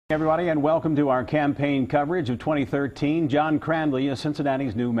Everybody, and welcome to our campaign coverage of 2013. John Cranley is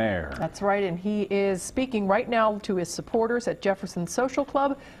Cincinnati's new mayor. That's right, and he is speaking right now to his supporters at Jefferson Social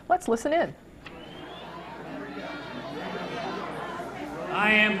Club. Let's listen in.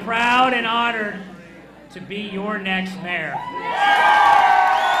 I am proud and honored to be your next mayor.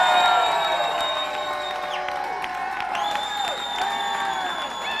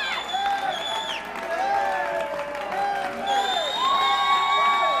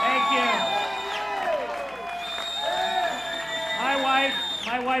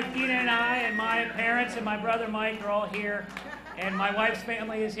 My wife Dina and I and my parents and my brother Mike are all here, and my wife's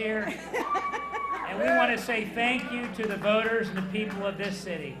family is here. And we want to say thank you to the voters and the people of this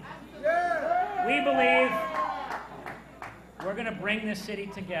city. We believe we're going to bring this city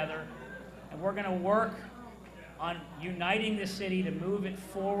together, and we're going to work on uniting the city to move it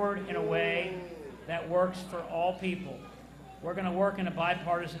forward in a way that works for all people. We're going to work in a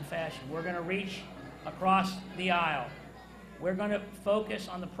bipartisan fashion. We're going to reach across the aisle. We're going to focus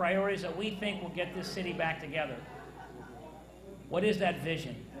on the priorities that we think will get this city back together. What is that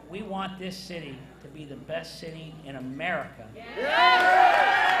vision? We want this city to be the best city in America. To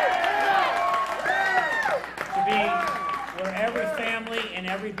be where every family and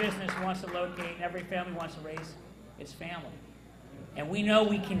every business wants to locate, and every family wants to raise its family. And we know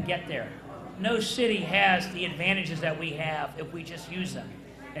we can get there. No city has the advantages that we have if we just use them.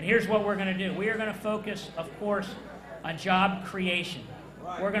 And here's what we're going to do. We are going to focus, of course, on job creation.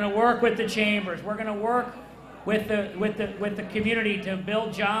 We're going to work with the chambers. We're going to work with the community to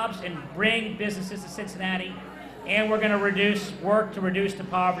build jobs and bring businesses to Cincinnati. And we're going to work to reduce the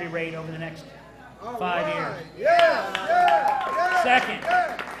poverty rate over the next 5 years. Second,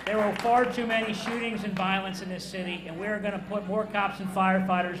 there were far too many shootings and violence in this city, and we are going to put more cops and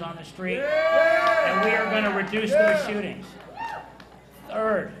firefighters on the street, and we are going to reduce those shootings.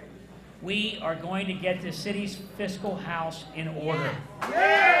 Third, we are going to get the city's fiscal house in order.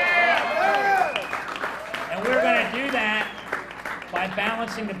 And we're going to do that by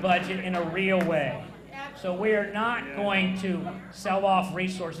balancing the budget in a real way. So we are not going to sell off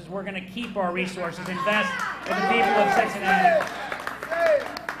resources. We're going to keep our resources, invest in the people of Cincinnati.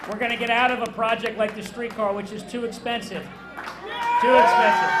 We're going to get out of a project like the streetcar, which is too expensive. Too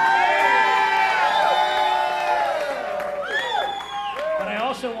expensive. I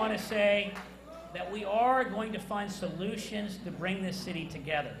also want to say that we are going to find solutions to bring this city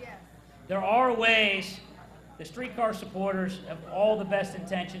together. There are ways. The streetcar supporters have all the best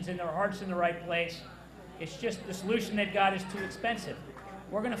intentions and their heart's in the right place. It's just the solution they've got is too expensive.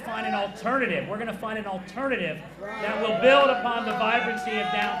 We're going to find an alternative. We're going to find an alternative that will build upon the vibrancy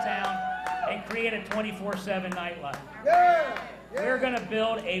of downtown and create a 24/7 nightlife. We're going to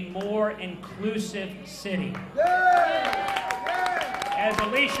build a more inclusive city. As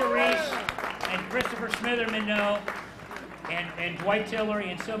Alicia Reese and Christopher Smitherman know, and Dwight Tillery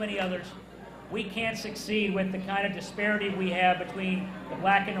and so many others, we can't succeed with the kind of disparity we have between the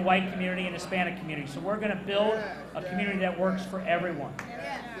black and the white community and Hispanic community. So we're going to build a community that works for everyone.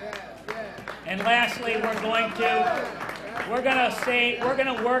 And lastly, we're going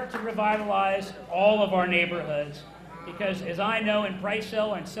to work to revitalize all of our neighborhoods, because as I know in Price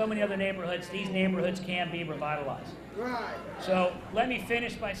Hill and so many other neighborhoods, these neighborhoods can be revitalized. So let me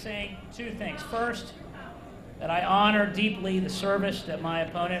finish by saying two things. First, that I honor deeply the service that my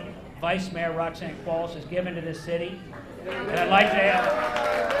opponent, Vice Mayor Roxanne Qualls, has given to this city. And I'd like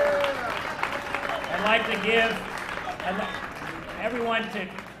everyone to,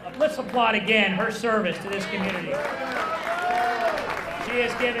 let's applaud again her service to this community. She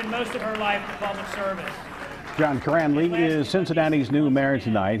has given most of her life to public service. John Cranley is Cincinnati's new mayor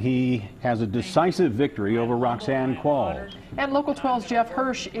tonight. He has a decisive victory over Roxanne Qualls. And Local 12's Jeff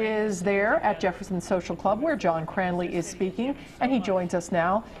Hirsh is there at Jefferson Social Club, where John Cranley is speaking, and he joins us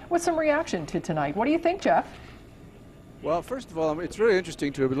now with some reaction to tonight. What do you think, Jeff? Well, first of all, it's really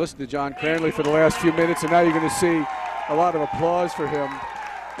interesting to have been listening to John Cranley for the last few minutes, and now you're going to see a lot of applause for him.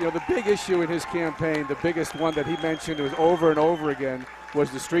 You know, the big issue in his campaign, the biggest one that he mentioned was over and over again, was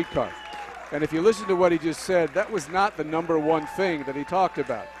the streetcar. And if you listen to what he just said, that was not the number one thing that he talked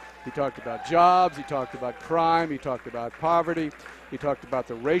about. He talked about jobs, he talked about crime, he talked about poverty, he talked about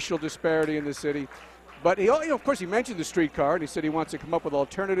the racial disparity in the city. But he, of course, he mentioned the streetcar, and he said he wants to come up with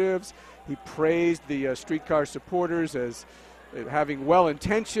alternatives. He praised the streetcar supporters as having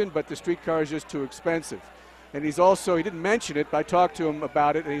well-intentioned, but the streetcar is just too expensive. And he's also, he didn't mention it, but I talked to him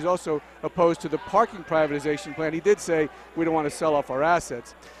about it, and he's also opposed to the parking privatization plan. He did say we don't want to sell off our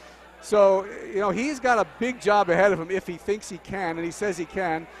assets. So, you know, he's got a big job ahead of him if he thinks he can, and he says he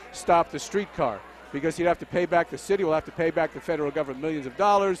can, stop the streetcar. because he'd have to pay back the city, will have to pay back the federal government millions of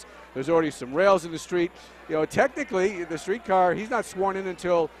dollars. There's already some rails in the street. You know, technically, the streetcar, he's not sworn in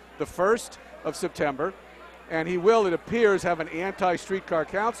until the 1st of September, and he will, it appears, have an anti-streetcar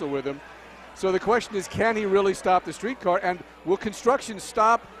council with him. So the question is, can he really stop the streetcar, and will construction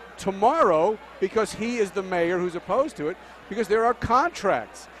stop tomorrow because he is the mayor who's opposed to it, because there are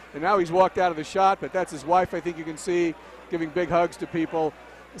contracts. And now he's walked out of the shot, but that's his wife, I think you can see, giving big hugs to people.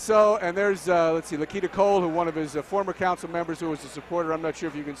 So, and there's, let's see, Lakita Cole, who one of his former council members who was a supporter. I'm not sure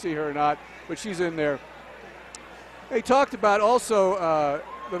if you can see her or not, but she's in there. They talked about also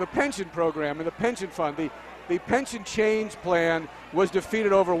the pension program and the pension fund. The pension change plan was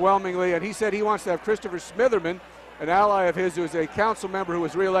defeated overwhelmingly, and he said he wants to have Christopher Smitherman, an ally of his who is a council member who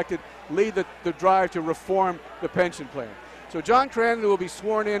was reelected, lead the drive to reform the pension plan. So John Cranley will be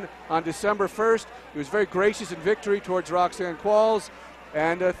sworn in on December 1st. He was very gracious in victory towards Roxanne Qualls,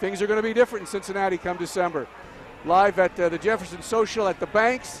 and things are going to be different in Cincinnati come December. Live at the Jefferson Social at the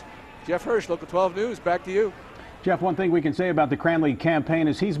Banks, Jeff Hirsh, Local 12 News, back to you. Jeff, one thing we can say about the Cranley campaign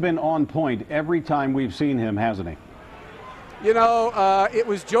is he's been on point every time we've seen him, hasn't he? You know, it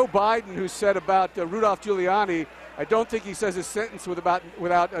was Joe Biden who said about Rudolph Giuliani, I don't think he says a sentence without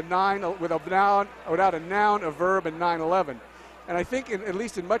a noun, a verb, and 9/11. And I think, at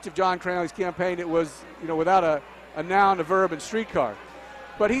least in much of John Cranley's campaign, it was, you know, without a noun, a verb, and streetcar.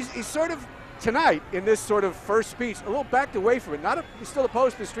 But he's sort of, tonight, in this sort of first speech, a little backed away from it. He's still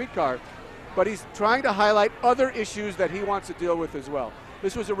opposed to the streetcar, but he's trying to highlight other issues that he wants to deal with as well.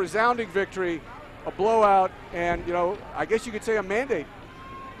 This was a resounding victory, a blowout, and, you know, I guess you could say a mandate.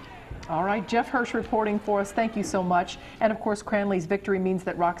 All right, Jeff Hirsh reporting for us. Thank you so much. And of course, Cranley's victory means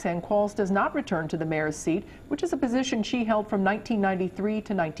that Roxanne Qualls does not return to the mayor's seat, which is a position she held from 1993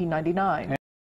 to 1999.